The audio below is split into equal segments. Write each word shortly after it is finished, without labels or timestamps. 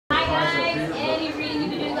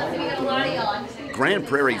Grand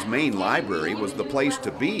Prairie's main library was the place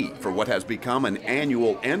to be for what has become an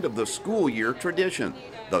annual end of the school year tradition,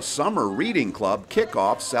 the Summer Reading Club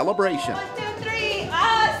Kickoff celebration. 1, 2, 3,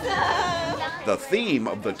 awesome! The theme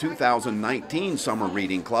of the 2019 Summer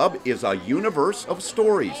Reading Club is a universe of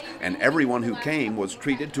stories, and everyone who came was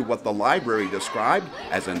treated to what the library described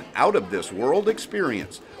as an out-of-this-world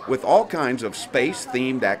experience, with all kinds of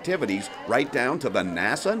space-themed activities right down to the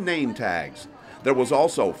NASA name tags. There was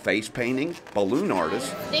also face painting, balloon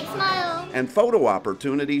artists, Big smile, and photo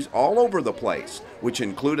opportunities all over the place, which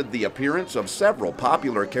included the appearance of several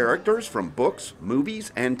popular characters from books,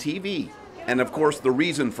 movies, and TV. And of course, the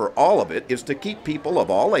reason for all of it is to keep people of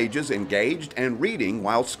all ages engaged and reading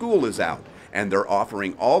while school is out. And they're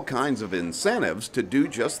offering all kinds of incentives to do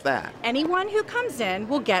just that. Anyone who comes in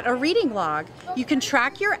will get a reading log. You can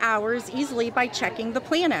track your hours easily by checking the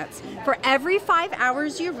planets. For every 5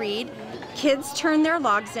 hours you read, kids turn their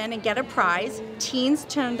logs in and get a prize, teens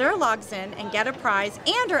turn their logs in and get a prize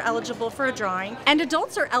and are eligible for a drawing, and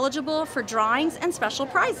adults are eligible for drawings and special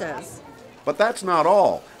prizes. But that's not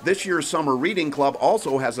all. This year's Summer Reading Club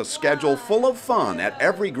also has a schedule full of fun at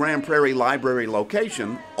every Grand Prairie Library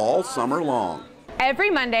location all summer long. Every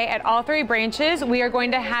Monday at all 3 branches, we are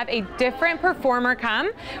going to have a different performer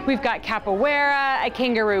come. We've got capoeira, a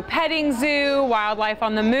kangaroo petting zoo, wildlife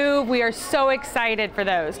on the move. We are so excited for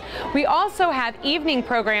those. We also have evening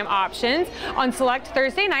program options on select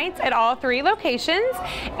Thursday nights at all 3 locations.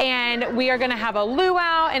 And we are going to have a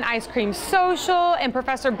luau, an ice cream social, and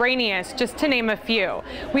Professor Brainius, just to name a few.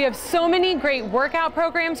 We have so many great workout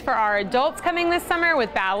programs for our adults coming this summer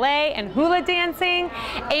with ballet and hula dancing.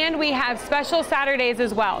 And we have special Saturdays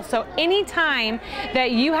as well. So anytime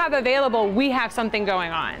that you have available, we have something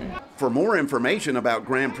going on. For more information about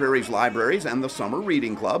Grand Prairie's libraries and the Summer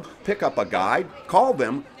Reading Club, pick up a guide, call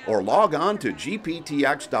them, or log on to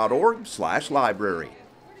gptx.org/library.